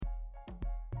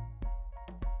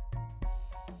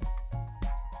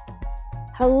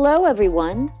Hello,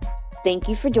 everyone. Thank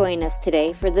you for joining us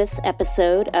today for this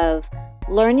episode of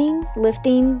Learning,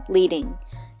 Lifting, Leading,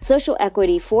 Social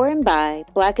Equity for and by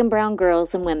Black and Brown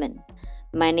Girls and Women.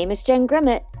 My name is Jen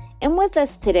Grimmett, and with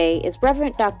us today is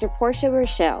Reverend Dr. Portia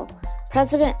Rochelle,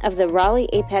 President of the Raleigh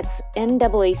Apex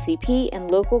NAACP and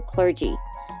local clergy,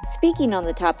 speaking on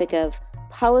the topic of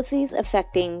policies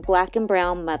affecting Black and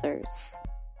Brown mothers.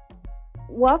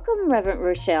 Welcome, Reverend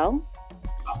Rochelle.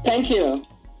 Thank you.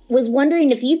 Was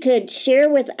wondering if you could share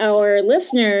with our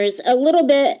listeners a little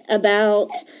bit about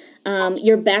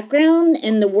your background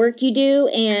and the work you do,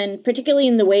 and particularly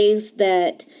in the ways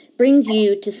that brings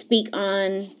you to speak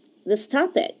on this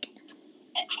topic.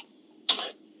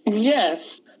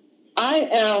 Yes, I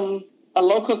am a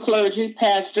local clergy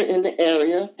pastor in the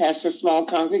area, pastor a small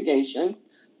congregation,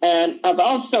 and I've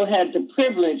also had the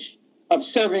privilege of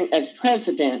serving as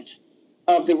president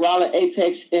of the Raleigh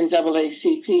Apex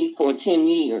NAACP for 10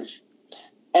 years.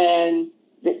 And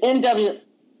the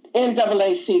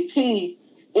NAACP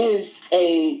is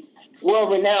a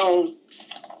world-renowned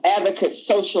advocate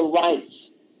social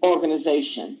rights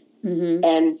organization. Mm-hmm.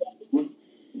 And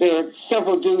there are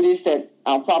several duties that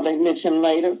I'll probably mention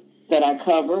later that I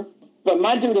cover. But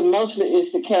my duty mostly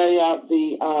is to carry out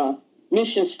the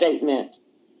mission statement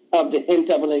of the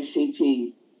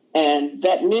NAACP. And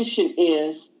that mission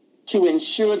is to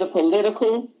ensure the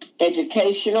political,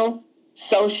 educational,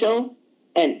 social,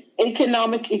 and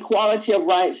economic equality of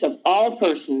rights of all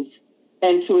persons,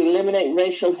 and to eliminate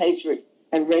racial hatred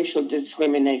and racial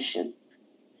discrimination.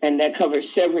 And that covers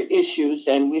several issues,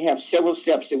 and we have several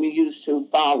steps that we use to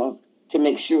follow to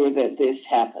make sure that this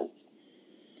happens.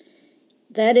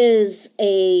 That is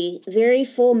a very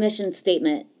full mission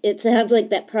statement. It sounds like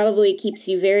that probably keeps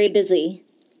you very busy.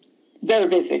 Very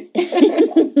busy.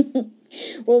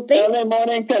 Well, early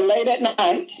morning to late at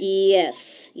night.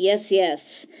 Yes.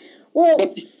 Well,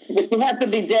 but you have to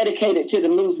be dedicated to the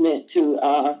movement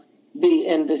to be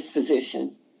in this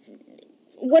position.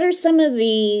 What are some of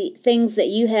the things that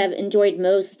you have enjoyed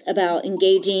most about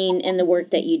engaging in the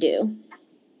work that you do?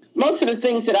 Most of the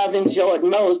things that I've enjoyed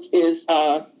most is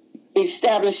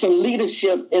establishing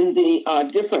leadership in the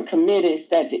different committees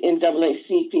that the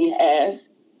NAACP has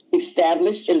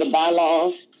established in the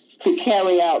bylaws to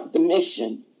carry out the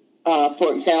mission.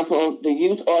 For example, the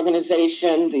youth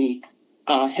organization, the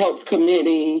health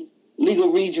committee,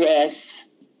 legal redress,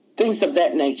 things of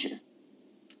that nature.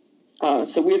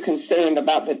 So we're concerned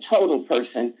about the total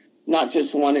person, not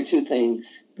just one or two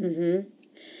things. Mm-hmm.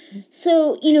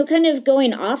 So, kind of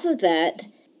going off of that,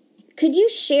 could you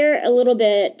share a little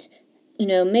bit,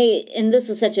 and this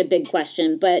is such a big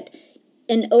question, but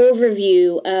an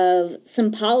overview of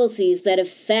some policies that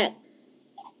affect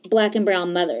Black and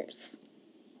Brown mothers?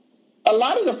 A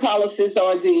lot of the policies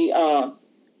are the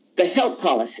health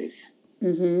policies.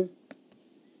 Mm-hmm.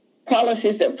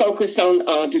 Policies that focus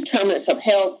on determinants of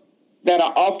health that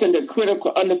are often the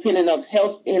critical underpinning of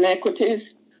health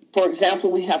inequities. For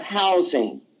example, we have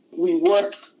housing. We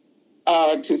work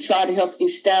to try to help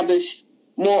establish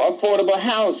more affordable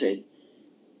housing.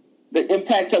 The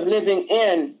impact of living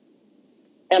in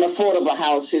an affordable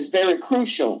house is very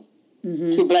crucial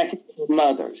to Black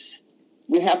mothers.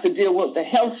 We have to deal with the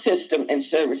health system and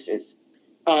services,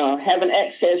 having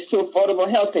access to affordable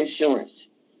health insurance,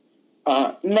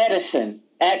 medicine,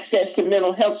 access to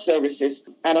mental health services.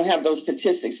 I don't have those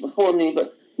statistics before me,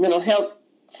 but mental health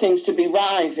seems to be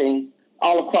rising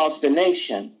all across the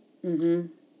nation. Mm-hmm.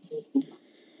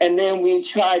 And then we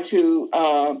try to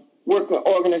work with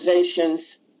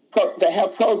organizations that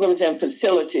have programs and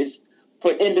facilities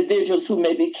for individuals who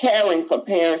may be caring for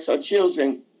parents or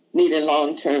children needing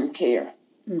long-term care.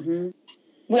 Mm-hmm.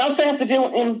 We also have to deal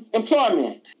with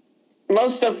employment.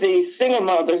 Most of the single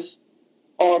mothers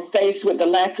are faced with the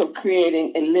lack of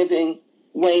creating a living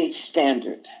wage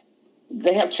standard.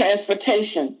 They have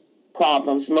transportation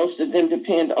problems. Most of them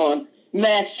depend on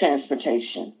mass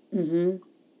transportation. Mm-hmm.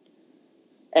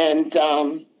 And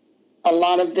a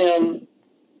lot of them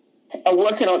are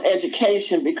working on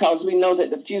education because we know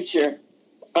that the future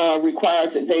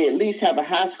requires that they at least have a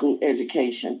high school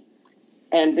education.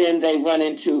 And then they run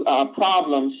into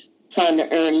problems trying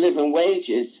to earn living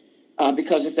wages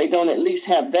because if they don't at least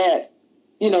have that,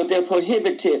 they're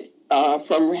prohibited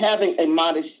from having a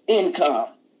modest income.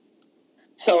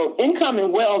 So income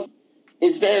and wealth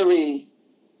is very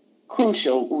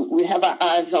crucial. We have our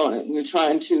eyes on it. We're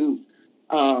trying to,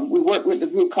 we work with the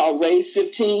group called Raise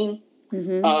 15.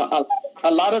 Mm-hmm. A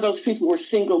lot of those people were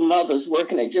single mothers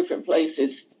working at different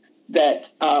places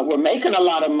that were making a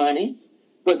lot of money,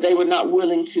 but they were not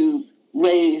willing to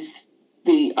raise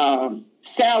the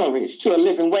salaries to a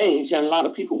living wage. And a lot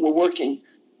of people were working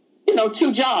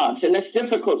 2 jobs, and that's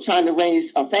difficult trying to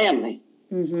raise a family,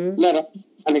 let alone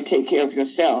trying to take care of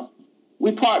yourself.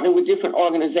 We partner with different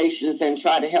organizations and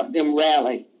try to help them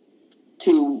rally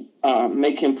to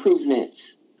make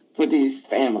improvements for these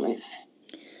families.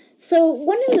 So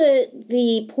one of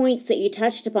the points that you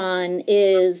touched upon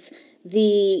is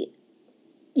the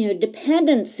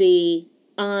dependency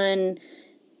on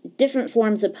different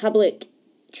forms of public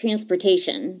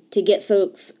transportation to get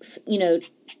folks,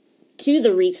 to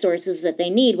the resources that they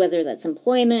need, whether that's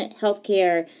employment,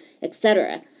 healthcare,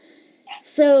 etc.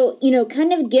 So,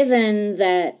 kind of given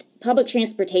that public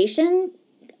transportation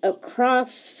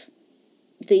across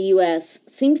the U.S.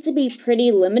 seems to be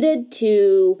pretty limited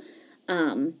to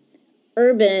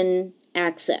urban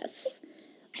access,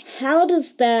 how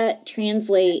does that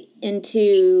translate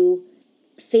into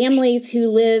families who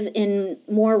live in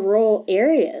more rural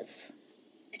areas?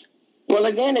 Well,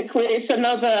 again, it creates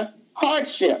another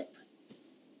hardship.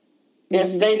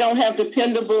 If they don't have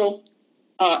dependable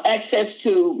access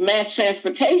to mass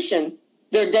transportation,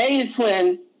 there are days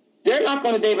when they're not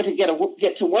going to be able to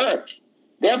get to work.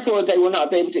 Therefore, they will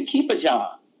not be able to keep a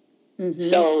job.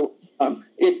 So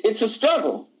it's a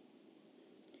struggle.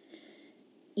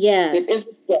 Yeah. It is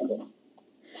a struggle.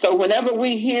 So whenever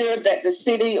we hear that the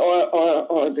city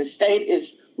or the state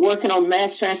is working on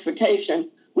mass transportation,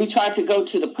 we try to go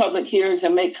to the public hearings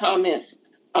and make comments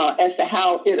as to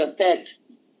how it affects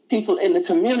people in the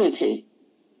community.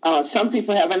 Some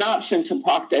people have an option to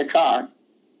park their car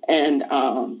and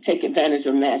take advantage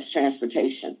of mass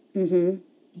transportation. And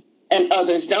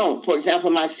others don't. For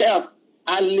example, myself,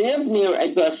 I live near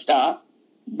a bus stop,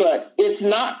 but it's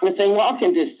not within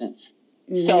walking distance.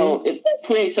 So if that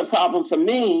creates a problem for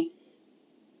me,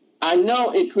 I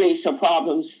know it creates some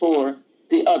problems for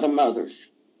the other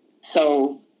mothers.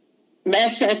 So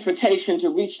mass transportation to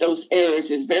reach those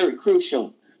areas is very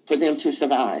crucial for them to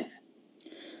survive.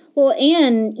 Well,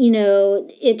 and,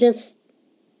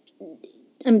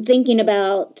 I'm thinking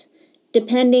about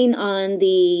depending on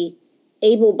the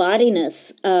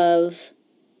able-bodiedness of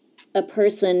a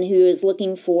person who is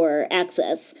looking for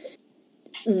access,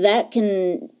 that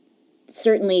can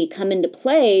certainly come into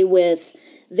play with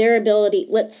their ability.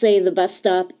 Let's say the bus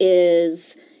stop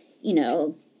is,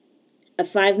 a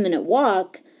 5-minute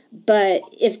walk, but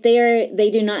if they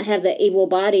do not have the able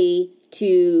body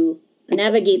to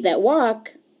navigate that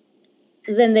walk,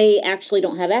 then they actually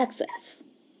don't have access.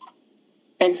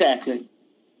 Exactly.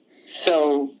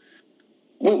 So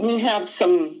we have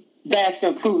some vast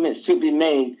improvements to be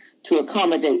made to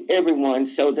accommodate everyone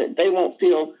so that they won't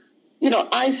feel,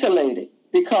 isolated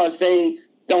because they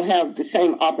don't have the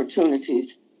same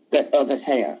opportunities that others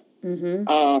have.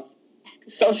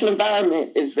 Social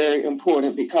environment is very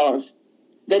important because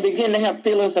they begin to have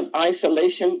feelings of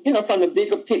isolation, from the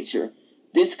bigger picture,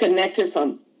 disconnected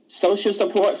from social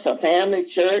supports, so family,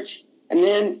 church, and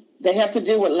then they have to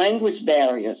deal with language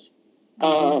barriers.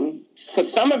 For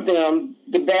some of them,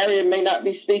 the barrier may not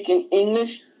be speaking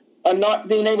English or not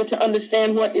being able to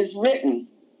understand what is written.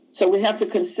 So we have to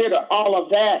consider all of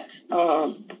that,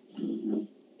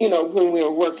 when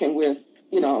we're working with,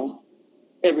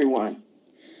 everyone.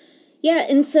 Yeah,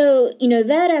 and so,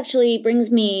 that actually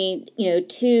brings me,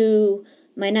 to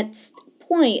my next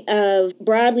point of,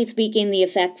 broadly speaking, the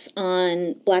effects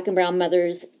on Black and brown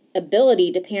mothers'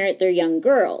 ability to parent their young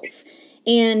girls.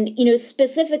 And,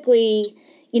 specifically,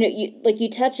 you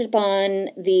touched upon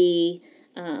the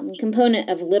component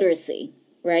of literacy,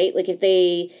 right? Like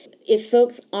if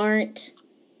folks aren't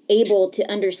able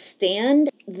to understand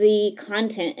the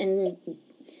content and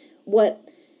what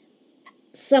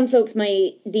some folks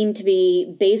might deem to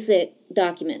be basic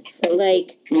documents,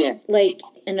 like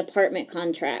an apartment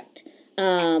contract,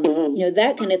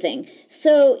 that kind of thing.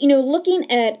 So,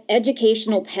 looking at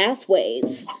educational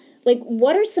pathways, like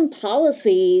what are some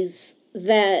policies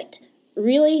that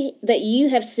you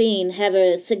have seen have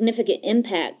a significant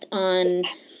impact on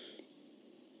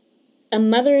a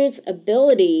mother's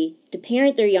ability to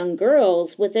parent their young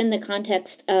girls within the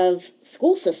context of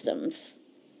school systems?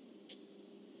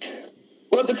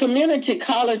 Well, the community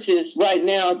colleges right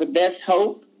now are the best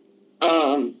hope.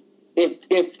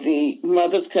 If the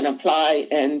mothers can apply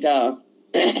and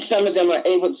some of them are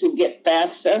able to get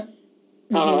FAFSA.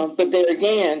 But there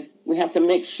again, we have to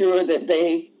make sure that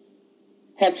they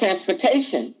have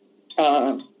transportation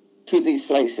to these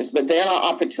places. But there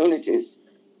are opportunities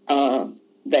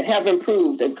that have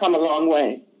improved. They've come a long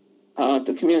way.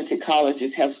 The community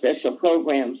colleges have special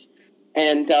programs.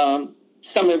 And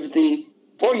some of the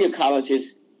four-year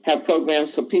colleges have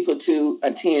programs for people to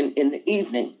attend in the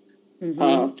evening.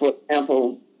 For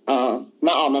example,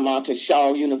 my alma mater,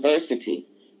 Shaw University,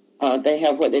 They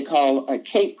have what they call a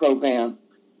CAPE program,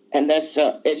 and that's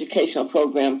an educational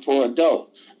program for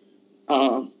adults,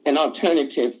 an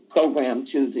alternative program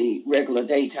to the regular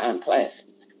daytime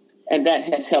classes. And that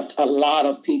has helped a lot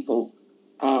of people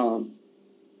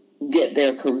get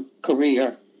their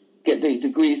career, get the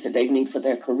degrees that they need for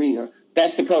their career.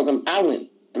 That's the program I went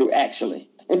through, actually.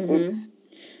 Mm-hmm.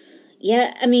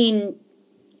 Yeah, I mean,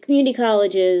 community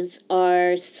colleges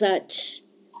are such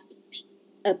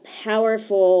a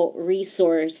powerful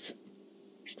resource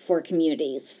for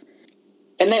communities.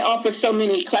 And they offer so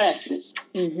many classes,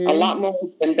 mm-hmm. a lot more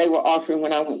than they were offering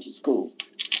when I went to school.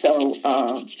 So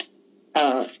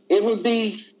it would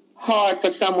be hard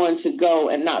for someone to go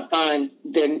and not find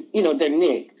their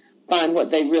niche, find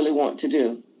what they really want to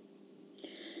do.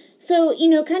 So,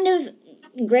 kind of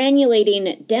granulating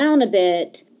it down a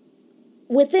bit,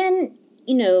 within,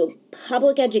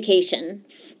 public education,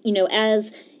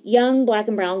 as young Black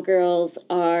and brown girls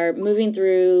are moving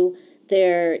through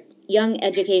their young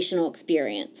educational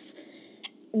experience,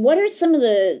 what are some of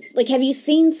the, have you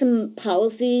seen some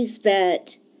policies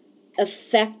that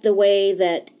affect the way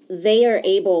that they are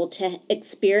able to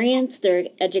experience their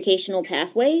educational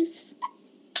pathways?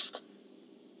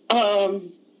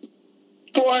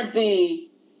 For the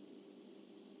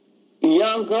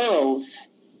young girls,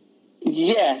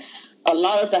 yes. A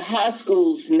lot of the high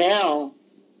schools now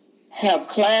have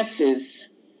classes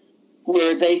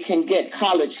where they can get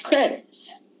college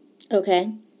credits.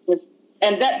 Okay.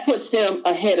 And that puts them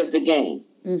ahead of the game.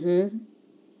 Mm-hmm.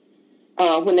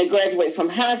 When they graduate from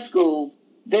high school,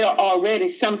 they're already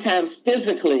sometimes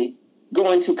physically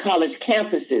going to college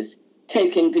campuses,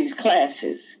 taking these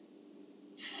classes.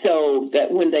 So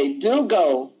that when they do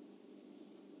go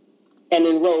and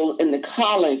enroll in the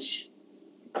college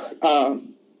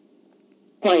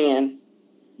plan,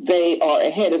 they are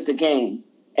ahead of the game,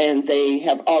 and they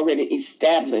have already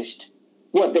established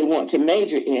what they want to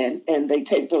major in, and they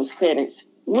take those credits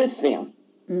with them.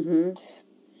 Mm-hmm.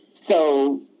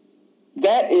 So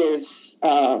that is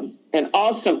an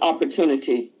awesome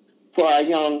opportunity for our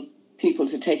young people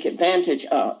to take advantage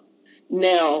of.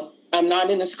 Now, I'm not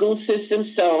in the school system,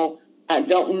 so I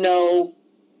don't know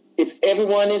if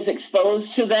everyone is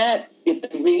exposed to that, if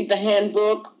they read the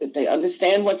handbook, if they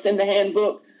understand what's in the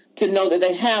handbook, to know that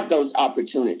they have those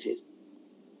opportunities.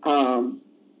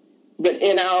 But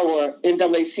in our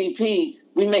NAACP,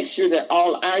 we make sure that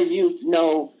all our youth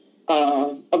know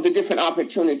of the different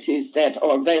opportunities that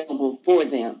are available for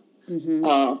them.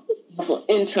 Mm-hmm. For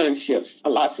internships,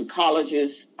 lots of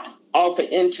colleges offer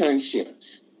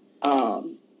internships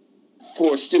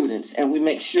for students, and we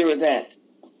make sure that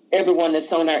everyone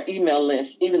that's on our email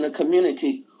list, even the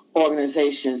community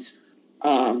organizations,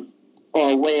 are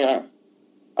aware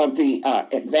of the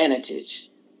advantages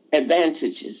that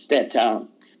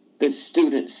the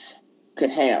students could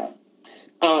have,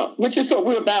 which is what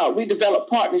we're about. We develop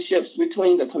partnerships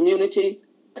between the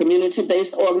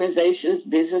community-based organizations,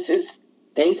 businesses,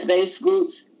 faith-based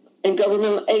groups, and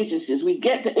governmental agencies. We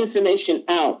get the information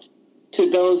out to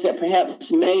those that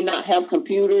perhaps may not have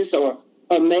computers or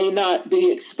may not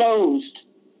be exposed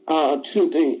to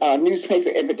the newspaper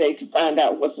every day to find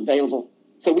out what's available.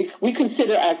 So we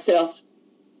consider ourselves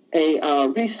a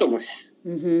resource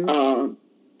mm-hmm.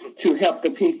 To help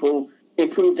the people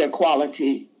improve their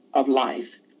quality of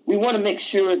life. We want to make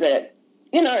sure that,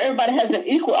 everybody has an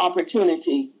equal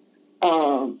opportunity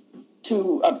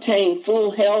to obtain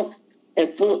full health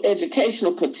and full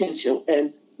educational potential.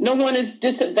 And no one is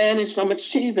disadvantaged from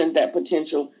achieving that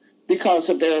potential because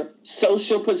of their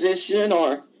social position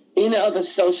or any other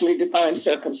socially defined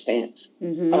circumstance.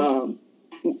 Mm-hmm.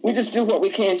 We just do what we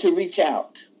can to reach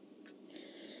out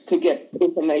to get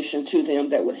information to them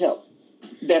that would help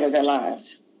better their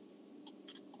lives.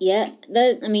 Yeah,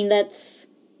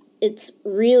 it's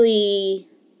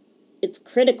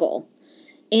critical.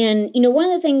 And, one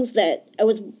of the things that I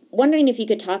was wondering if you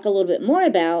could talk a little bit more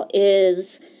about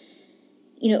is,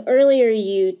 earlier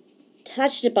you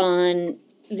touched upon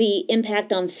the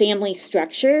impact on family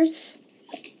structures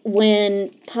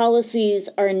when policies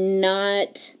are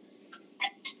not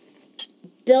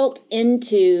built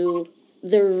into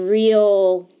the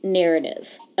real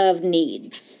narrative of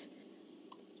needs.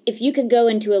 If you could go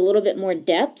into a little bit more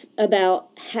depth about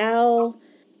how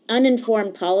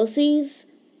uninformed policies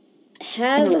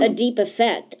have a deep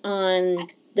effect on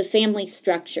the family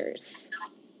structures.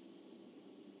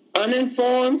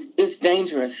 Uninformed is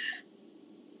dangerous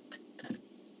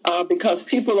because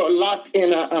people are locked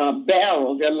in a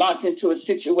barrel. They're locked into a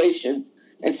situation,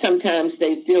 and sometimes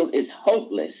they feel it's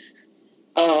hopeless.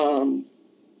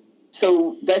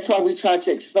 So that's why we try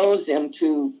to expose them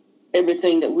to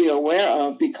everything that we are aware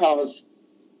of, because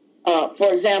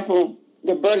For example,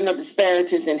 the burden of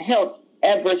disparities in health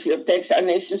adversely affects our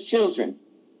nation's children,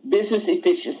 business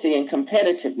efficiency and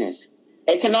competitiveness,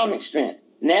 economic strength,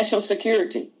 national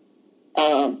security,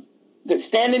 the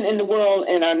standing in the world,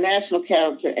 and our national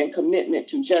character and commitment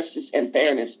to justice and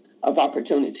fairness of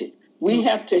opportunity. We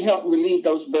have to help relieve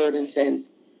those burdens and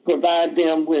provide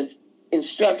them with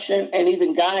instruction and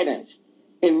even guidance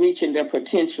in reaching their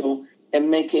potential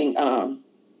and making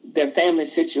their family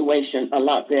situation a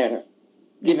lot better,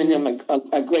 giving them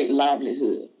a great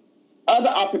livelihood. Other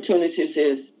opportunities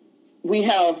is we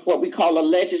have what we call a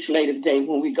legislative day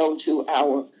when we go to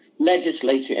our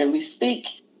legislature and we speak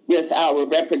with our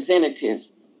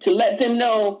representatives to let them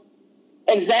know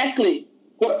exactly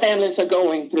what families are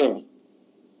going through.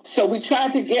 So we try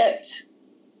to get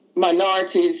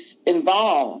minorities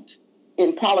involved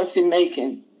in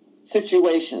policy-making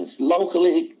situations,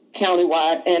 locally,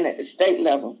 countywide, and at the state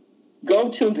level. Go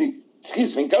to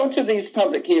these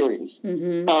public hearings.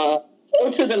 Go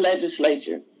to the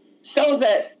legislature so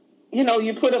that,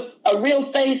 you put a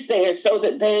real face there so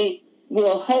that they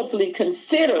will hopefully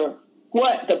consider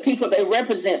what the people they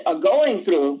represent are going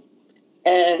through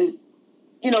and,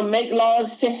 make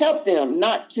laws to help them,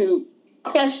 not to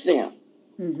crush them.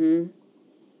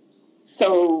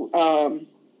 So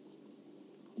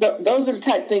those are the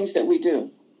type of things that we do.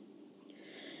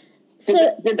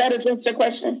 Did that address your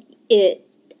question? It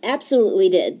absolutely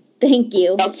did. Thank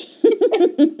you.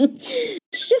 Okay.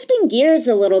 Shifting gears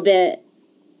a little bit,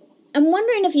 I'm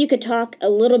wondering if you could talk a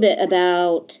little bit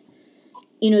about,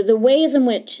 the ways in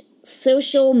which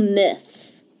social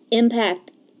myths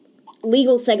impact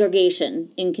legal segregation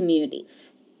in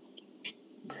communities.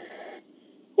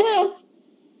 Well,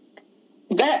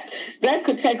 that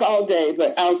could take all day,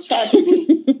 but I'll try to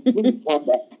be on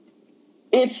that.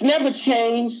 It's never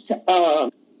changed.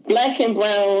 Black and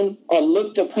brown are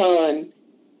looked upon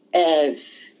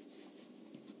as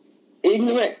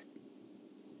ignorant,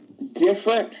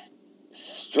 different,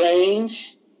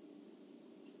 strange,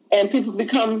 and people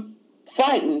become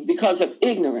frightened because of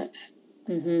ignorance.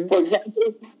 For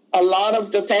example, a lot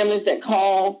of the families that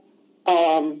call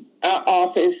our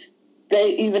office,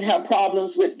 they even have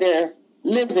problems with their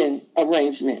living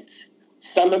arrangements.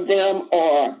 Some of them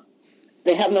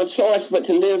they have no choice but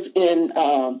to live in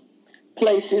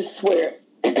places where,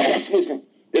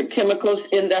 there are chemicals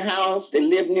in the house. They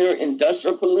live near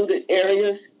industrial polluted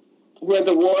areas where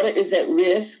the water is at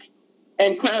risk,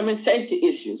 and crime and safety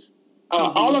issues.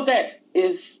 All of that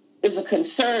is a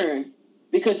concern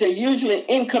because they're usually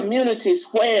in communities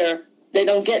where they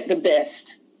don't get the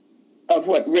best of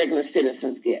what regular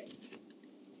citizens get.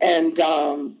 And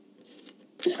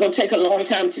it's going to take a long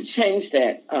time to change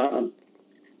that.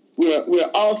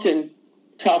 We're often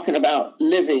talking about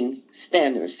living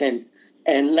standards and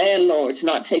landlords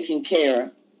not taking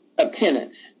care of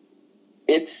tenants.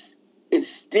 It's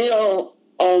still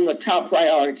on the top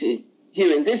priority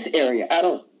here in this area. I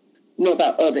don't know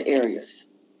about other areas,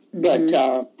 but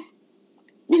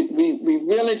we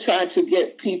really try to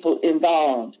get people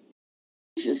involved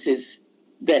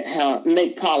that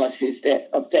make policies that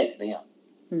affect them.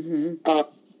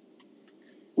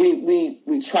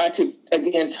 We try to,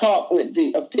 again, talk with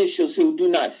the officials who do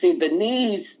not see the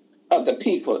needs of the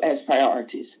people as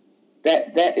priorities.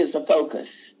 That is a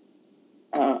focus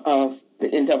of the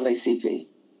NAACP.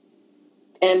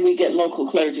 And we get local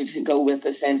clergy to go with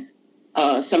us, and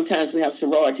sometimes we have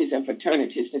sororities and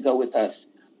fraternities to go with us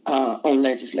on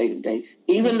legislative day,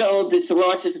 even though the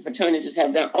sororities and fraternities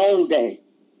have their own day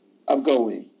of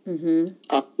going to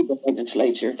the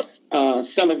legislature.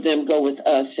 Some of them go with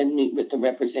us and meet with the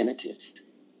representatives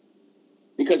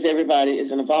because everybody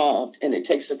is involved and it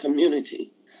takes a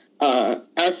community.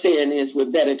 Our saying is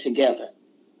we're better together.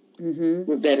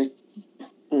 We're better.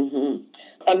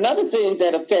 Another thing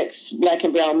that affects Black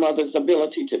and brown mothers'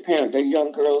 ability to parent their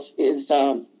young girls is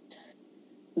the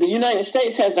United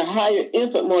States has a higher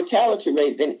infant mortality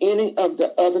rate than any of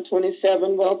the other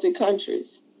 27 wealthy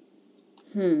countries.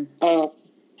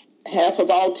 Half of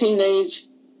all teenage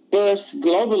births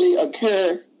globally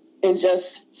occur in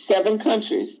just 7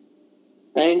 countries: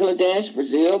 Bangladesh,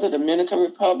 Brazil, the Dominican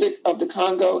Republic of the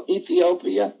Congo,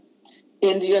 Ethiopia,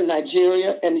 India,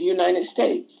 Nigeria, and the United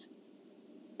States.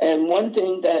 And one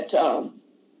thing that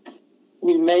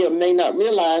we may or may not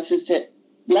realize is that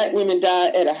Black women die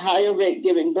at a higher rate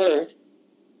giving birth,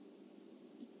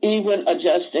 even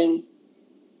adjusting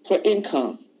for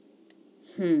income.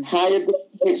 Higher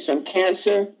rates from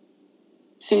cancer,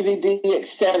 CVD,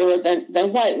 etc.,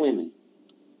 than white women.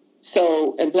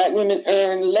 So, and Black women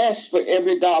earn less for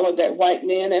every dollar that white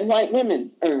men and white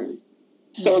women earn.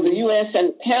 So the U.S.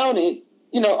 and the county,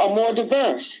 are more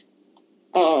diverse.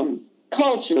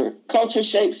 Culture. Culture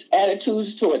shapes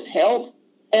attitudes towards health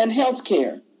and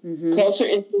healthcare. Mm-hmm. Culture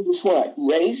includes what?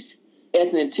 Race,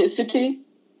 ethnicity,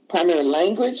 primary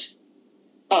language,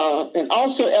 and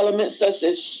also elements such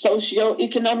as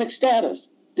socioeconomic status,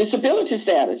 disability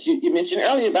status. You mentioned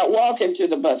earlier about walking to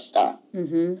the bus stop.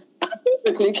 Mm-hmm. I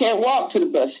typically can't walk to the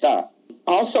bus stop.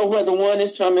 Also, whether one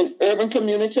is from an urban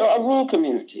community or a rural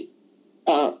community.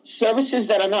 Services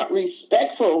that are not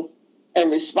respectful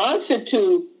and responsive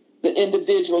to the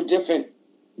individual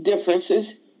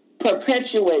differences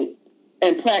perpetuate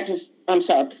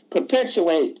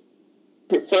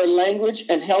preferred language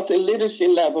and healthy literacy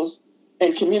levels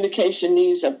and communication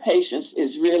needs of patients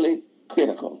is really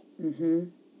critical. Mm-hmm.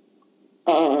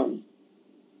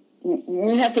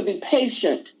 We have to be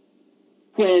patient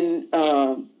when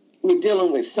we're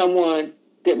dealing with someone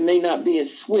that may not be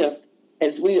as swift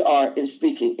as we are in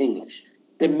speaking English,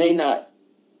 that may not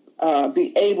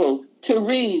be able to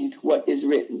read what is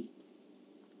written.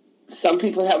 Some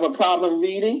people have a problem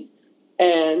reading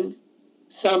and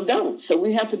some don't. So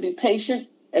we have to be patient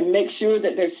and make sure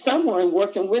that there's someone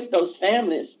working with those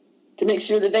families to make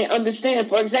sure that they understand.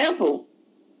 For example,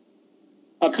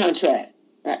 a contract.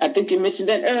 I think you mentioned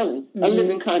that earlier. Mm-hmm. A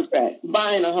living contract,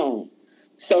 buying a home.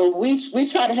 So we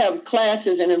try to have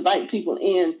classes and invite people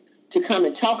in to come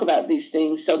and talk about these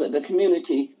things so that the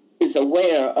community is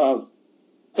aware of,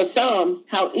 for some,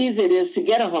 how easy it is to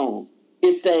get a home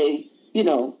if they,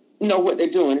 know what they're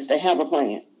doing, if they have a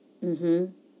plan, mm-hmm.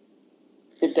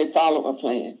 if they follow a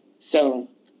plan. So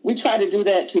we try to do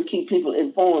that to keep people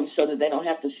informed so that they don't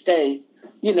have to stay,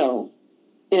 in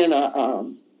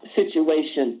a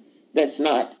situation that's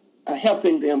not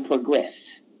helping them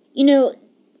progress.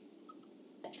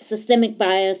 Systemic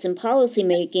bias in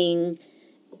policymaking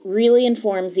really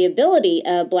informs the ability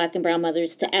of Black and brown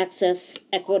mothers to access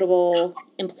equitable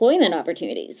employment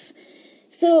opportunities.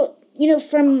 So,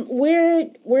 from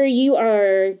where you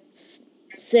are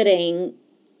sitting,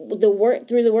 through the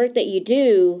work that you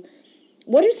do,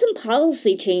 what are some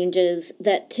policy changes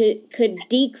that could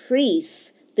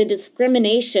decrease the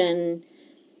discrimination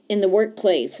in the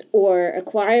workplace or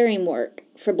acquiring work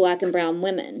for Black and brown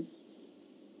women?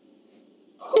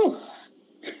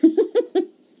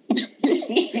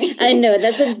 I know,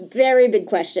 that's a very big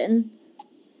question.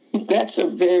 That's a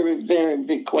very, very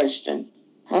big question.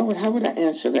 How would I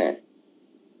answer that?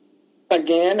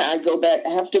 Again, I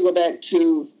have to go back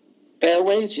to fair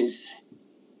wages.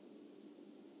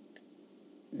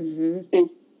 Mm-hmm.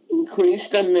 Increase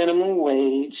the minimum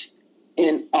wage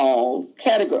in all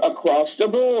categories, across the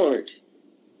board.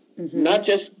 Mm-hmm. Not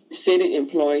just city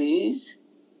employees,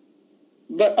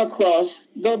 but across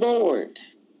the board.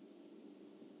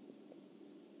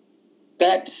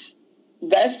 That's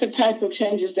the type of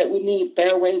changes that we need,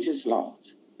 fair wages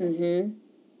laws. Mm-hmm.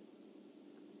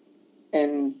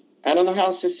 And I don't know how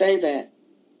else to say that.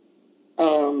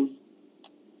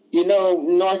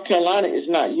 North Carolina is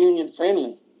not union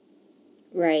friendly.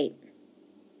 Right.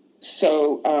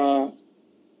 So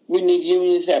we need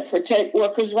unions that protect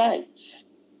workers' rights.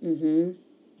 Mm-hmm.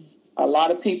 A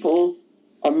lot of people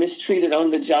are mistreated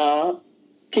on the job.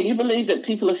 Can you believe that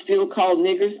people are still called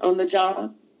niggers on the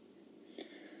job?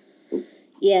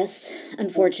 Yes,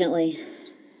 unfortunately.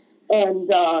 And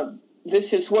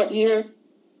this is what year?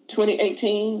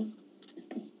 2018?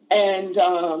 And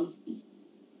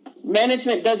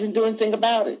management doesn't do anything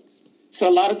about it. So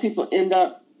a lot of people end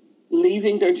up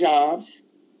leaving their jobs,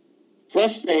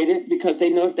 frustrated because they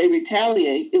know if they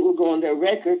retaliate, it will go on their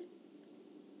record,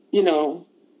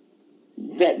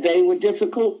 that they were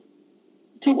difficult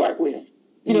to work with.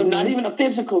 Mm-hmm. Not even a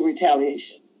physical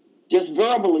retaliation, just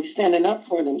verbally standing up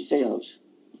for themselves.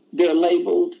 They're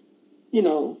labeled,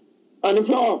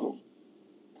 unemployable.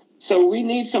 So we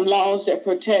need some laws that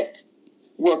protect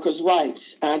workers'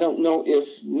 rights. I don't know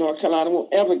if North Carolina will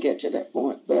ever get to that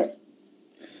point, but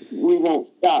we won't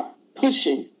stop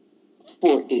pushing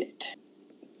for it.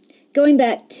 Going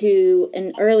back to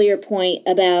an earlier point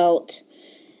about,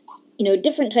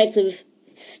 different types of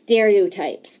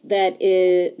stereotypes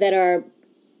that are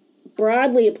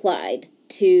broadly applied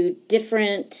to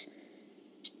different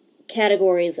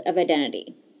categories of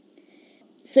identity.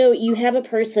 So you have a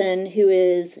person who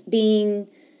is being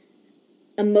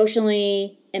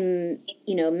emotionally and,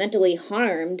 mentally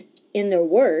harmed in their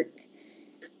work.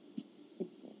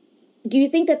 Do you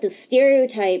think that the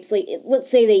stereotypes, let's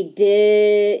say they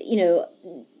did,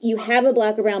 you have a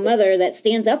Black or brown mother that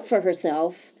stands up for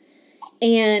herself,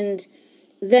 and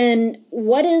then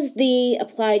what is the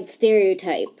applied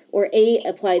stereotype or a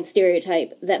applied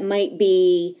stereotype that might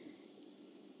be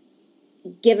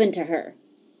given to her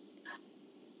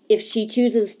if she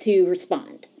chooses to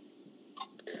respond?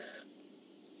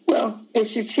 if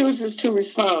she chooses to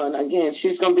respond, again,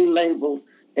 she's going to be labeled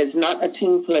as not a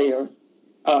team player,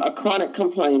 a chronic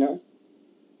complainer.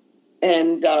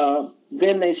 And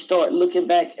then they start looking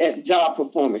back at job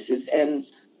performances. And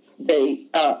we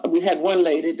had one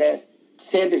lady that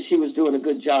said that she was doing a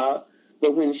good job,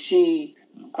 but when she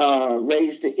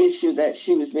raised the issue that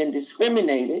she was being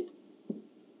discriminated,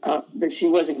 that she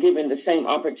wasn't given the same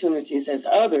opportunities as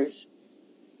others,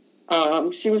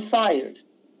 she was fired.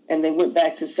 And they went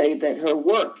back to say that her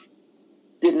work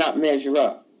did not measure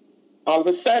up. All of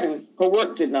a sudden, her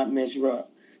work did not measure up.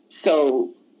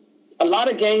 So a lot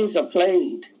of games are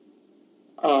played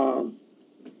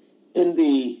in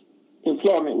the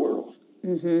employment world.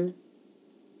 Mm-hmm.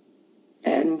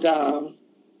 And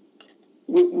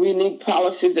we need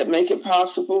policies that make it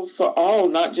possible for all,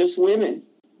 not just women,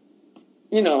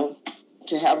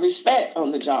 to have respect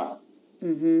on the job.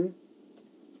 Mm-hmm.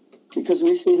 Because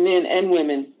we see men and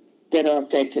women that are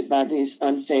affected by these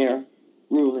unfair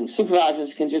rulings.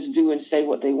 Supervisors can just do and say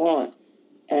what they want,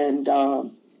 and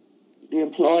the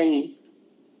employee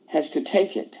has to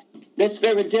take it. That's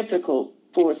very difficult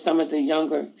for some of the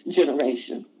younger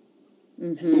generation.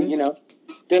 Mm-hmm.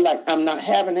 They're like, I'm not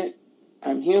having it.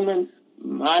 I'm human.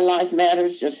 My life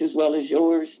matters just as well as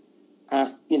yours.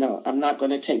 I'm not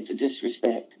going to take the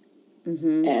disrespect.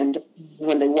 Mm-hmm. And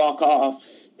when they walk off,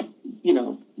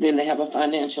 then they have a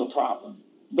financial problem.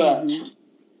 But,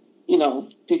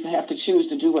 people have to choose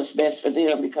to do what's best for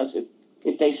them, because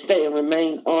if they stay and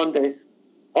remain on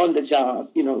the job,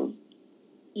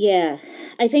 Yeah,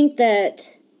 I think that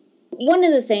one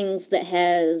of the things that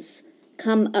has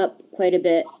come up quite a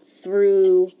bit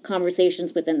through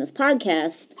conversations within this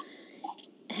podcast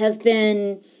has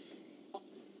been,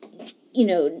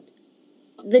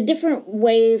 the different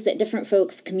ways that different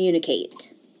folks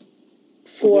communicate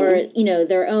for,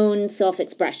 their own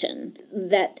self-expression.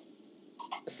 That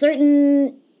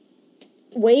certain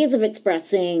ways of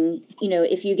expressing,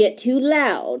 if you get too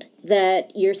loud,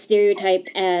 that you're stereotyped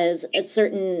as a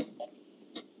certain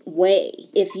way.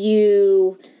 If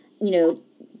you,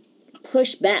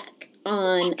 push back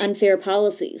on unfair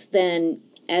policies, then,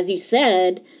 as you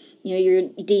said, you're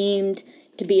deemed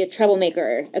to be a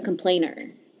troublemaker, a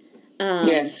complainer.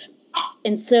 Yes.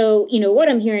 And so, what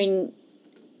I'm hearing,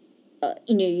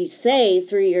 you say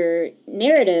through your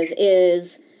narrative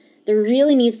is there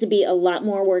really needs to be a lot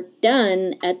more work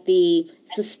done at the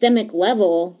systemic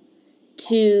level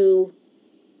to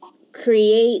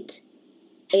create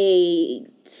a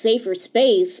safer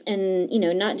space, and,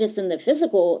 not just in the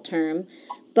physical term,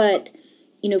 but,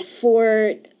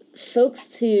 for folks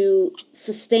to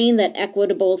sustain that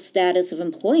equitable status of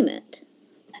employment.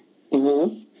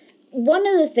 Mm-hmm. One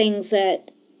of the things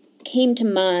that came to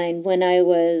mind when I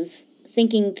was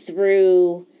thinking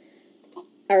through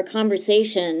our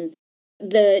conversation,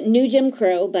 The New Jim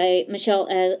Crow by Michelle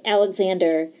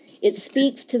Alexander, it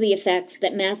speaks to the effects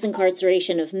that mass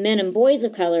incarceration of men and boys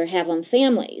of color have on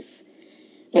families.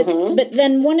 But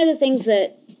then one of the things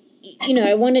that,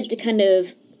 I wanted to kind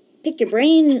of pick your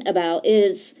brain about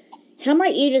is, how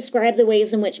might you describe the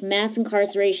ways in which mass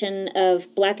incarceration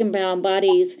of Black and brown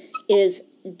bodies is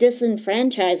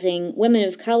disenfranchising women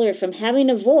of color from having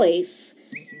a voice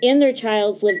in their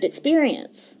child's lived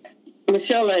experience?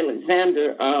 Michelle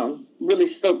Alexander really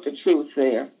spoke the truth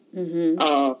there.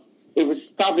 Mm-hmm. It was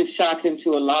probably shocking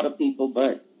to a lot of people,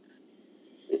 but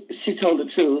she told the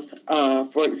truth.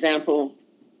 For example,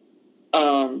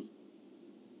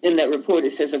 in that report,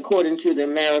 it says, according to the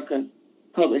American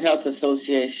Public Health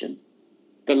Association,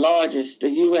 the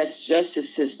U.S.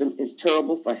 justice system is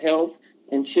terrible for health,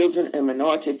 and children and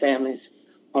minority families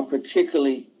are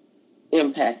particularly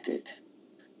impacted.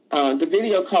 The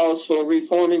video calls for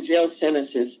reforming jail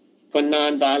sentences for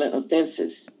nonviolent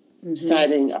offenses,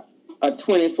 citing a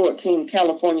 2014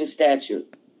 California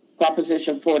statute,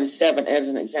 Proposition 47, as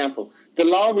an example. The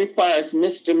law requires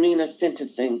misdemeanor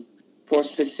sentencing for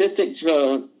specific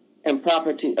drug and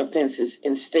property offenses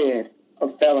instead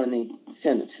of felony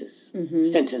sentences.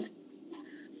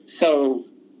 So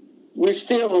we're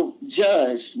still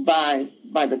judged by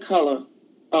the color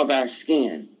of our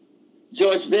skin.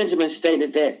 George Benjamin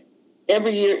stated that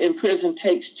every year in prison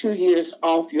takes 2 years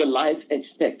off your life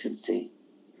expectancy.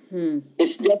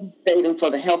 It's devastating for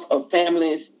the health of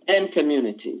families and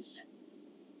communities.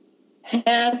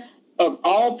 Half of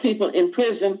all people in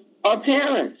prison are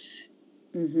parents.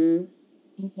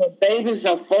 Babies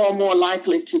are far more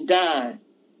likely to die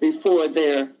before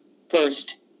their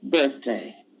first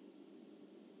birthday.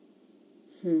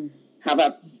 How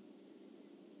about,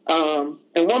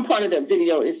 in one part of that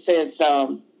video, it says,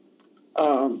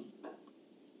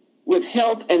 with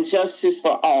health and justice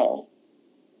for all,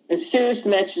 and serious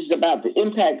messages about the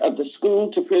impact of the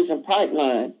school-to-prison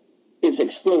pipeline is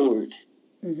explored.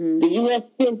 The U.S.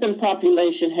 prison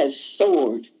population has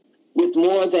soared, with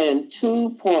more than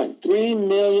 2.3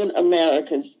 million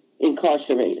Americans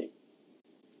incarcerated.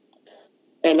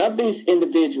 And of these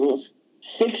individuals,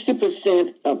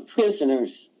 60% of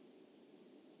prisoners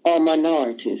are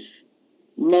minorities,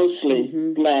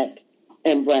 mostly Black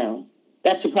and brown.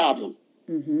 That's a problem.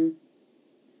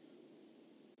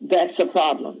 That's a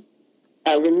problem.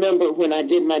 I remember when I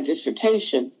did my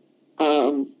dissertation,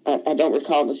 I don't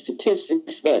recall the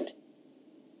statistics, but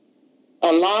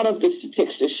a lot of the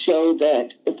statistics show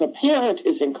that if a parent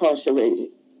is incarcerated,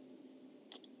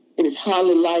 it is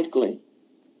highly likely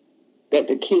that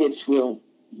the kids will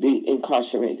be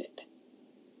incarcerated.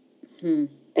 And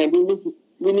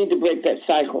we need to break that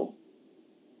cycle.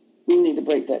 We need to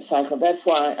break that cycle. That's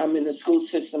why I'm in the school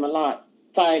system a lot,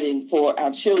 fighting for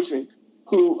our children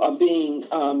who are being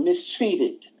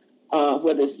mistreated,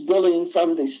 whether it's bullying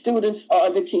from the students or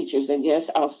the teachers. And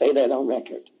yes, I'll say that on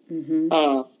record.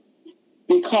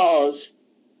 Because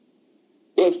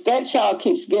if that child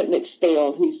keeps getting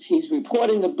expelled, he's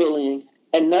reporting the bullying,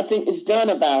 and nothing is done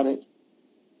about it,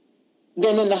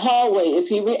 then in the hallway, if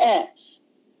he reacts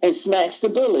and smacks the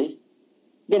bully,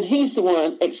 then he's the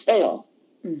one expelled.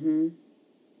 Even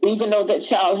though that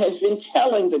child has been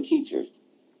telling the teachers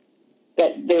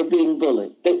that they're being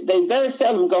bullied. They very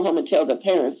seldom go home and tell their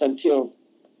parents until,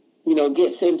 it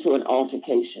gets into an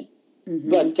altercation.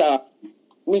 But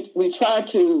we try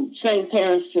to train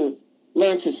parents to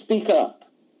learn to speak up,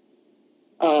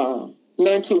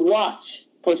 learn to watch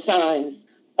for signs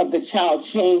of the child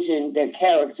changing their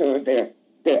character, their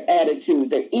attitude,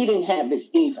 their eating habits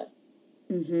even,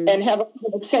 and have a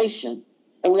conversation.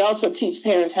 And we also teach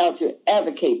parents how to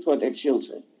advocate for their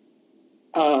children.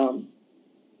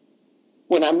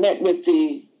 When I met with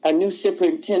a new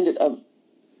superintendent of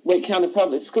Wake County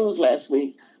Public Schools last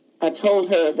week, I told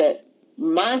her that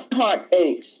my heart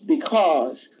aches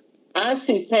because I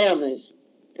see families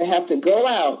that have to go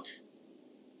out,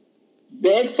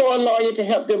 beg for a lawyer to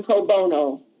help them pro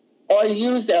bono, or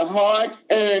use their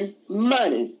hard-earned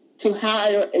money to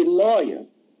hire a lawyer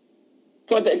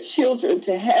for their children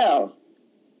to have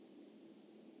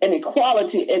an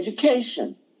equality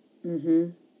education.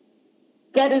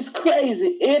 That is crazy.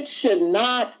 It should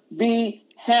not be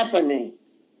happening.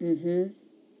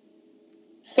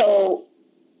 So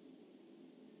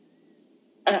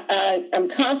I'm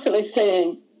constantly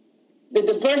saying the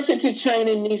diversity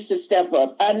training needs to step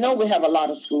up. I know we have a lot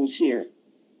of schools here,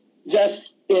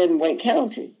 just in Wake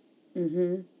County.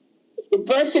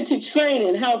 Diversity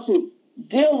training, how to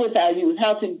deal with our youth,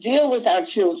 how to deal with our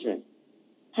children,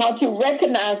 how to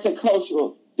recognize the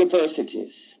cultural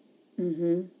diversities.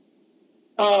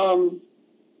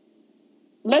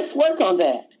 Let's work on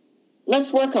that.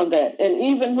 Let's work on that. And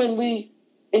even when we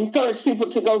encourage people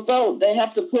to go vote, they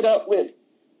have to put up with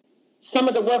some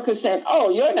of the workers saying, "Oh,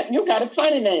 you got a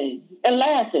funny name," and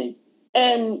laughing.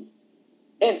 And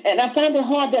I find it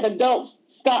hard that adults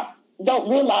don't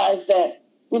realize that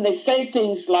when they say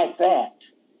things like that,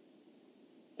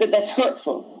 that's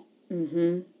hurtful.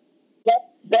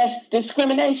 That's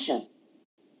discrimination.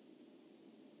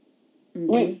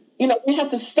 We have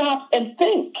to stop and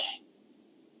think.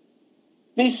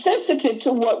 Be sensitive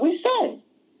to what we say.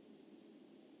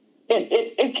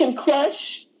 It can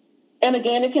crush, and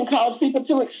again, it can cause people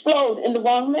to explode in the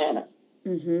wrong manner.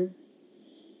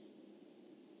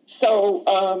 So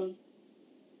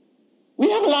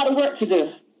we have a lot of work to do.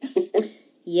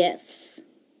 Yes.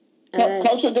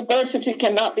 Cultural diversity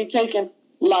cannot be taken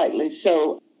lightly.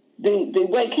 So the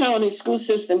Wake County school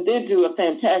system did do a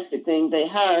fantastic thing. They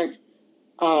hired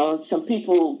some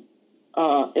people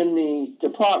in the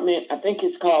department, I think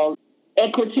it's called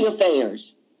Equity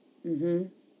Affairs.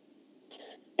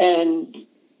 And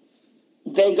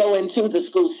they go into the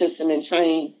school system and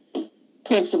train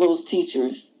principals,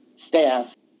 teachers,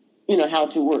 staff, how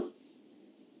to work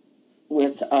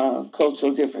with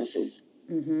cultural differences.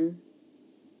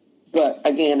 But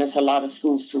again, it's a lot of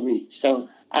schools to reach. So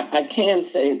I can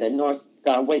say that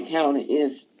Wake County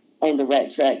is on the right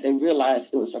track. They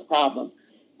realized it was a problem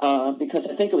because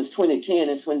I think it was 2010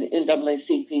 is when the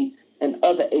NAACP and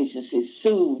other agencies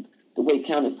sued the Wake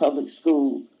County Public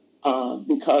School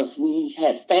because we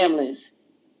had families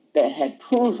that had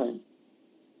proven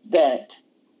that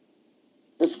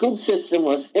the school system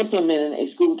was implementing a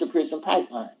school-to-prison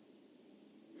pipeline.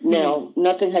 Now,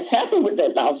 nothing has happened with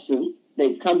that lawsuit.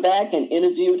 They've come back and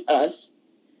interviewed us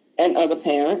and other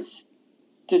parents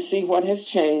to see what has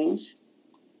changed.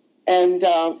 And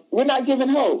we're not giving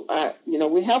hope.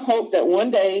 We have hope that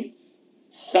one day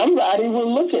somebody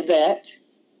will look at that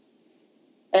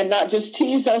and not just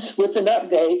tease us with an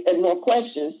update and more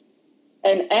questions,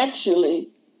 and actually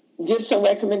give some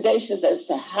recommendations as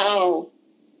to how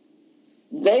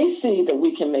they see that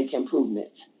we can make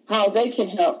improvements, how they can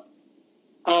help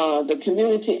the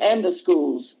community and the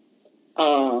schools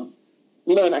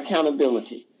learn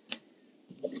accountability.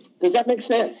 Does that make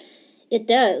sense? It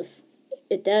does.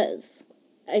 It does.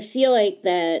 I feel like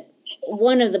that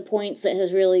one of the points that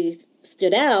has really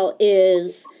stood out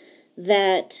is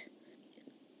that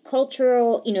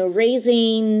cultural,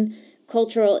 raising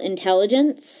cultural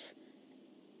intelligence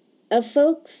of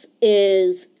folks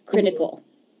is critical.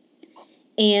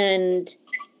 And,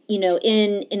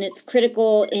 and it's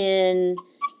critical in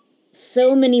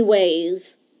so many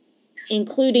ways,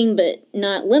 including but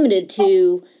not limited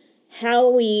to how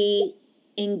we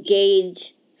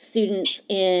engage students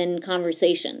in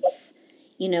conversations.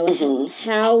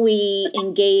 How we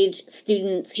engage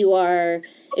students who are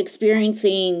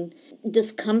experiencing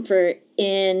discomfort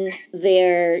in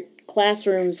their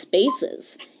classroom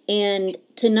spaces, and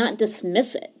to not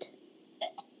dismiss it.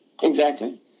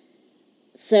 Exactly.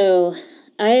 So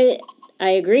I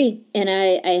agree, and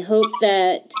I hope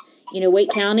that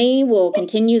Wake County will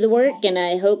continue the work, and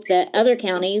I hope that other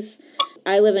counties.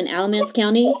 I live in Alamance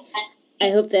County.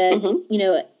 I hope that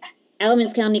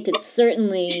Alamance County could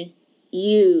certainly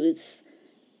use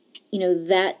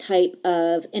that type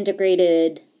of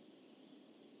integrated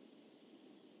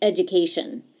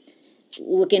education.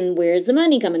 Looking, where's the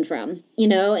money coming from?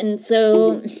 And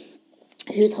so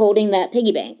who's holding that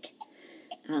piggy bank?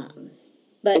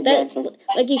 But that,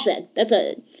 like you said,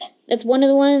 that's one of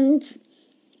the ones,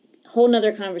 whole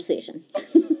nother conversation.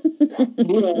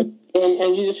 Yeah.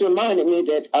 And you just reminded me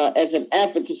that as an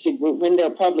advocacy group, when there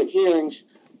are public hearings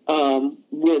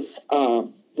with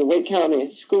the Wake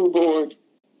County School Board,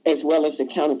 as well as the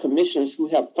county commissioners who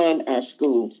help fund our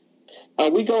schools,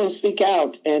 we go and speak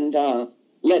out and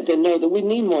let them know that we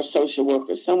need more social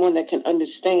workers, someone that can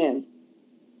understand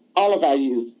all of our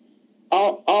youth,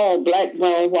 all black,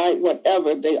 brown, white,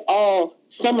 whatever.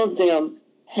 Some of them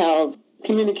have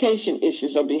communication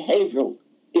issues or behavioral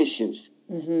issues.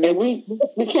 Mm-hmm. And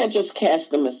we can't just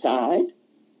cast them aside.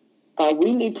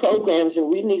 We need programs and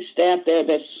we need staff there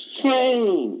that's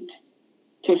trained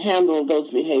to handle those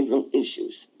behavioral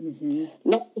issues. Mm-hmm.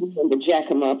 Not to jack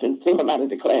them up and throw them out of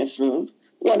the classroom.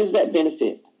 What does that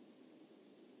benefit?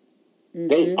 Mm-hmm.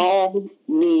 They all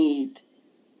need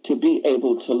to be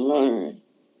able to learn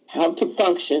how to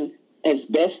function as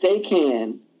best they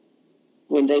can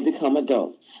when they become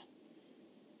adults.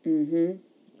 Mm-hmm.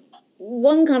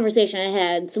 One conversation I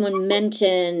had, someone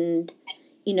mentioned,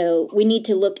 we need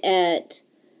to look at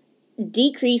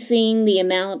decreasing the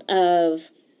amount of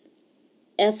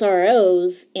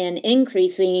SROs and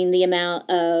increasing the amount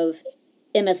of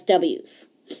MSWs.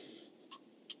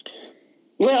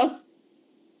 Well,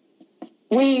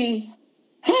 we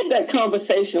had that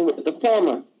conversation with the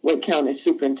former Wake County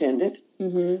superintendent.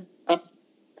 Mm-hmm.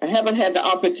 I haven't had the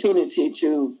opportunity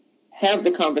to have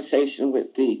the conversation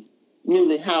with the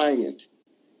newly hired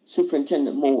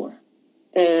Superintendent Moore.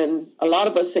 And a lot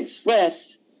of us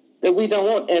expressed that we don't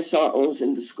want SROs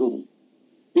in the school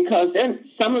because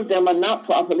some of them are not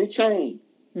properly trained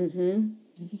to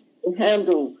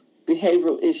handle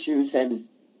behavioral issues, and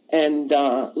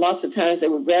lots of times they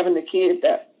were grabbing the kid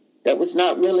that was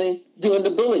not really doing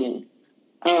the bullying.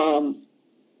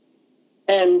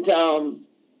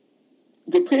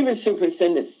 The previous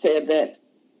superintendent said that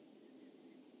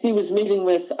he was meeting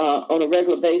with on a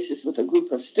regular basis with a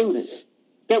group of students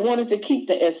that wanted to keep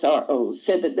the SROs,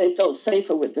 said that they felt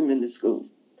safer with them in the school.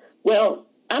 Well,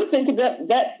 I'm thinking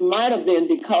that might have been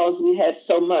because we had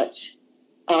so much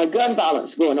gun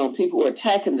violence going on. People were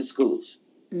attacking the schools.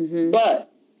 Mm-hmm.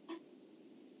 But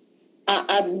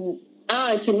I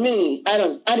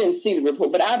didn't see the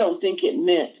report, but I don't think it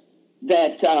meant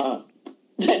that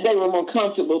they were more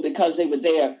comfortable because they were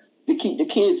there to keep the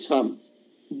kids from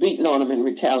beating on them and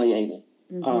retaliating.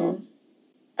 Mm-hmm.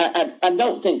 I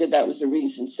don't think that was the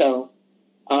reason. So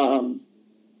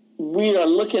we are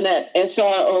looking at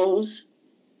SROs.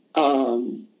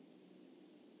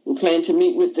 We plan to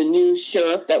meet with the new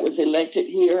sheriff that was elected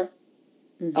here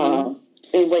in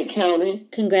Wake County.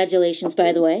 Congratulations,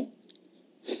 by the way.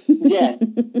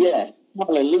 Yes.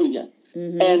 Hallelujah.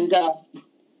 Mm-hmm. And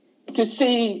to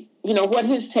see, what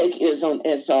his take is on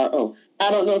SRO.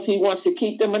 I don't know if he wants to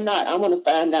keep them or not. I want to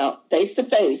find out face to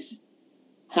face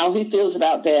how he feels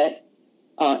about that.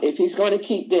 If he's going to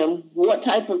keep them, what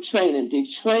type of training? The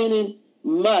training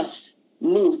must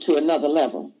move to another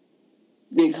level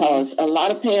because a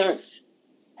lot of parents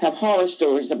have horror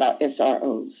stories about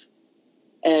SROs.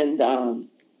 And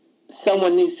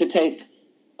someone needs to take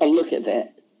a look at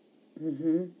that.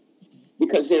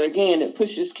 Because there again, it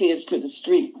pushes kids to the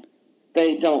street.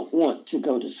 They don't want to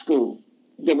go to school.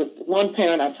 There was one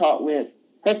parent I talked with,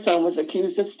 her son was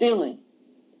accused of stealing.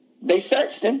 They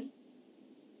searched him.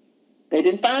 They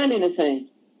didn't find anything.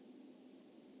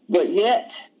 But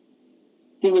yet,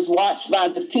 he was watched by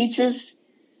the teachers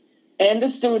and the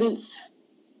students.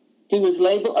 He was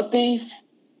labeled a thief.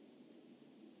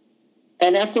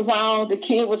 And after a while, the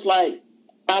kid was like,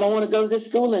 I don't want to go to this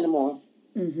school anymore.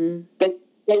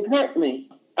 They've hurt me.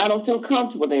 I don't feel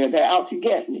comfortable there. They're out to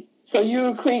get me. So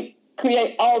you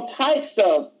create all types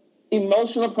of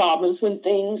emotional problems when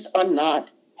things are not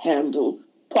handled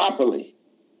properly.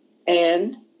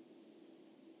 And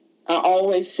I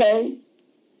always say,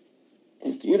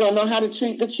 if you don't know how to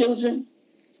treat the children,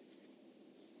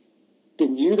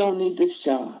 then you don't need this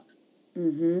job.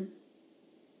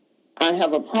 I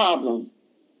have a problem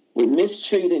with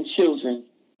mistreating children,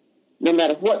 no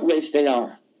matter what race they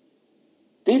are.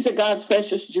 These are God's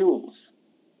precious jewels.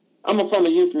 I'm a former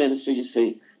youth minister, you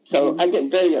see, so I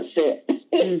get very upset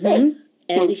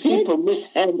when people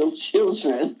mishandle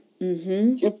children.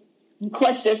 You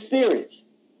crush their spirits.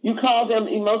 You call them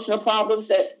emotional problems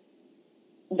that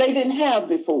they didn't have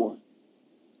before.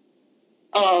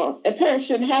 And parents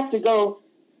shouldn't have to go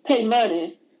pay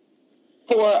money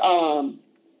for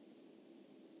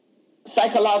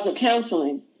psychological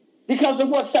counseling because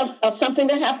of something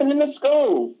that happened in the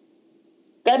school.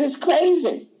 That is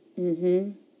crazy.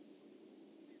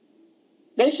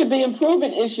 They should be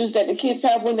improving issues that the kids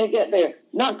have when they get there,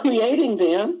 not creating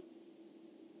them.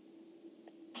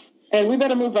 And we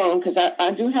better move on because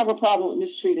I do have a problem with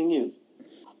mistreating youth.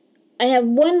 I have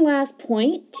one last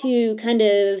point to kind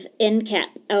of end cap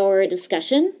our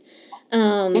discussion.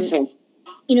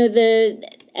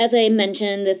 As I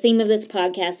mentioned, the theme of this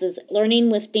podcast is learning,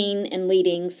 lifting, and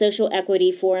leading social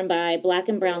equity for and by Black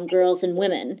and brown girls and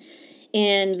women.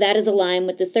 And that is aligned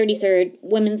with the 33rd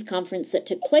Women's Conference that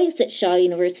took place at Shaw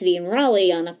University in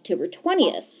Raleigh on October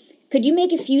 20th. Could you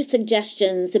make a few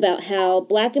suggestions about how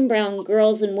Black and brown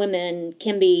girls and women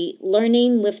can be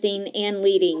learning, lifting, and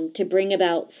leading to bring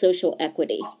about social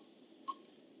equity?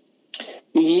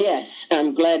 Yes,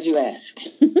 I'm glad you asked.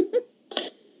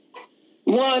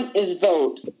 One is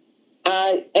vote.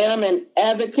 I am an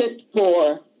advocate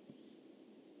for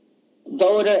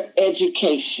voter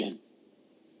education.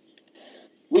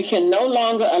 We can no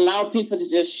longer allow people to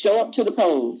just show up to the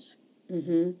polls,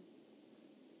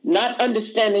 not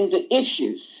understanding the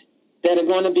issues that are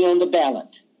going to be on the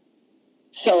ballot.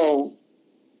 So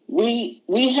we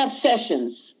have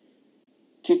sessions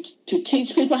to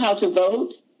teach people how to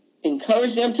vote,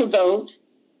 encourage them to vote,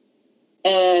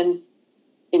 and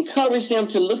encourage them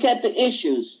to look at the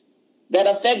issues that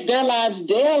affect their lives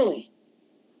daily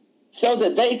so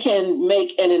that they can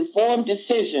make an informed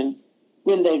decision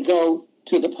when they go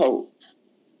to the polls.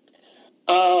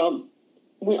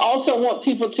 We also want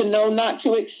people to know not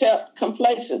to accept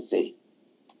complacency.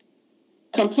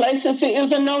 Complacency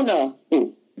is a no-no.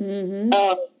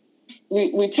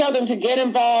 We tell them to get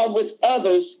involved with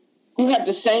others who have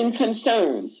the same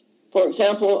concerns. For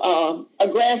example, a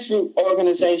grassroots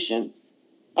organization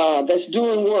that's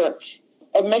doing work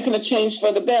of making a change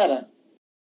for the better.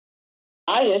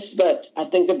 But I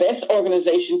think the best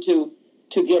organization to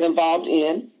get involved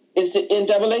in is the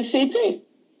NAACP,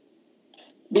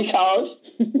 because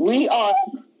we are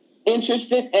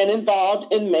interested and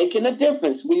involved in making a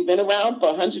difference. We've been around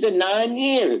for 109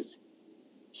 years,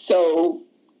 so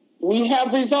we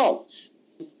have results.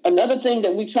 Another thing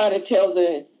that we try to tell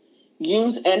the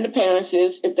youth and the parents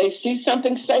is, if they see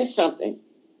something, say something.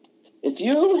 If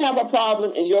you have a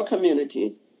problem in your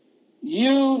community,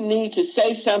 you need to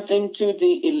say something to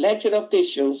the elected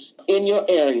officials in your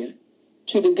area,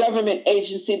 to the government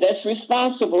agency that's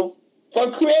responsible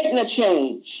for creating a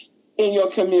change in your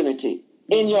community,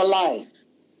 in your life.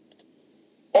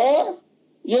 Or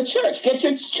your church. Get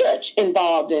your church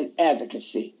involved in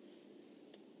advocacy.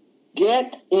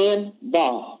 Get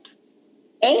involved.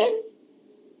 And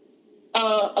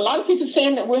a lot of people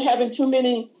saying that we're having too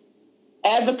many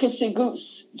advocacy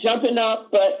groups jumping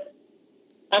up, but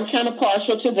I'm kind of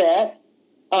partial to that.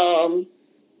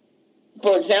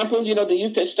 For example, the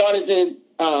youth that started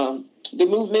the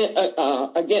movement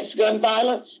against gun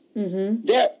violence,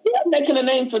 they're making a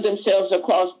name for themselves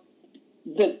across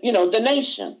the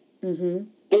nation.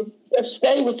 They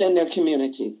stay within their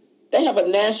community. They have a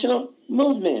national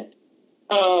movement.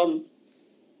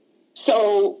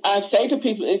 So I say to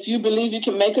people, if you believe you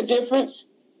can make a difference,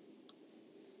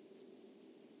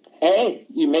 hey,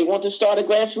 you may want to start a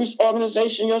grassroots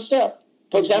organization yourself.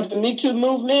 For example, the Me Too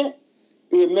movement,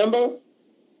 remember,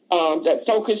 that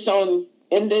focused on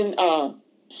ending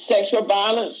sexual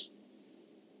violence,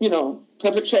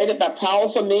 perpetrated by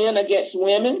powerful men against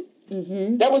women.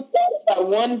 That was started by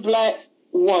one black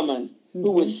woman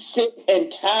who was sick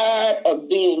and tired of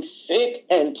being sick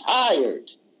and tired.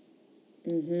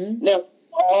 Now,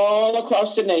 all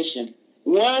across the nation,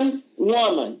 one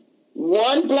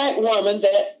black woman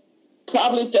that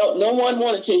probably felt no one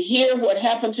wanted to hear what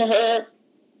happened to her,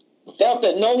 felt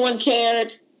that no one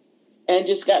cared, and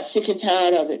just got sick and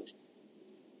tired of it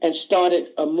and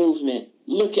started a movement.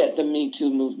 Look at the Me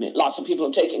Too movement. Lots of people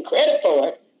are taking credit for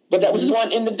it, but that was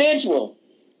one individual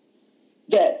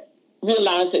that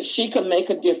realized that she could make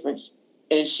a difference,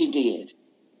 and she did.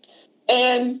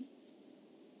 And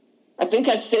I think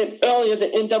I said earlier the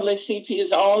NAACP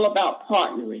is all about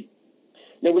partnering.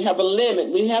 Now, we have a limit.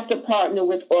 We have to partner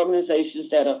with organizations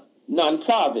that are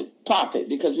non-profit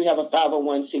because we have a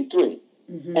 501c3.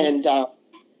 And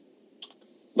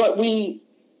but we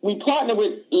partner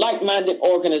with like-minded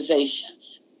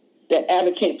organizations that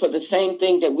advocate for the same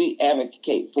thing that we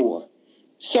advocate for.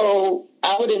 So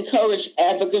I would encourage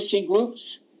advocacy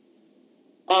groups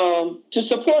to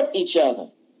support each other.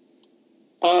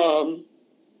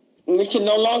 We can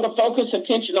no longer focus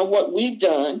attention on what we've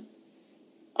done,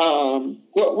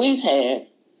 what we've had,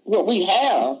 what we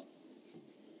have,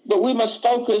 but we must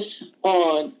focus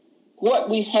on what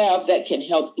we have that can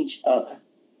help each other.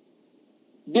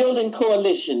 Building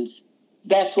coalitions,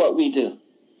 that's what we do.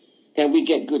 And we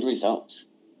get good results.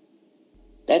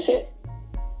 That's it.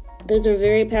 Those are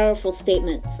very powerful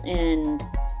statements, and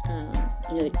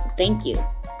thank you.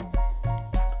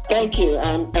 Thank you.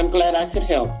 I'm glad I could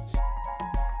help.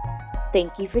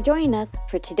 Thank you for joining us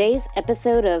for today's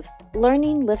episode of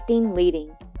Learning, Lifting,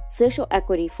 Leading, Social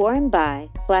Equity for and by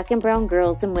Black and Brown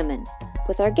Girls and Women,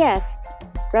 with our guest,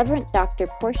 Reverend Dr.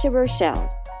 Portia Burchell,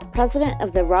 President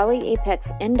of the Raleigh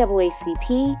Apex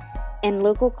NAACP and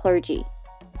local clergy.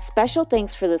 Special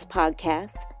thanks for this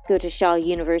podcast go to Shaw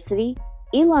University,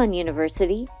 Elon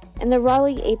University, and the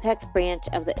Raleigh Apex branch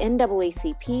of the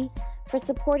NAACP for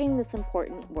supporting this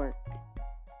important work.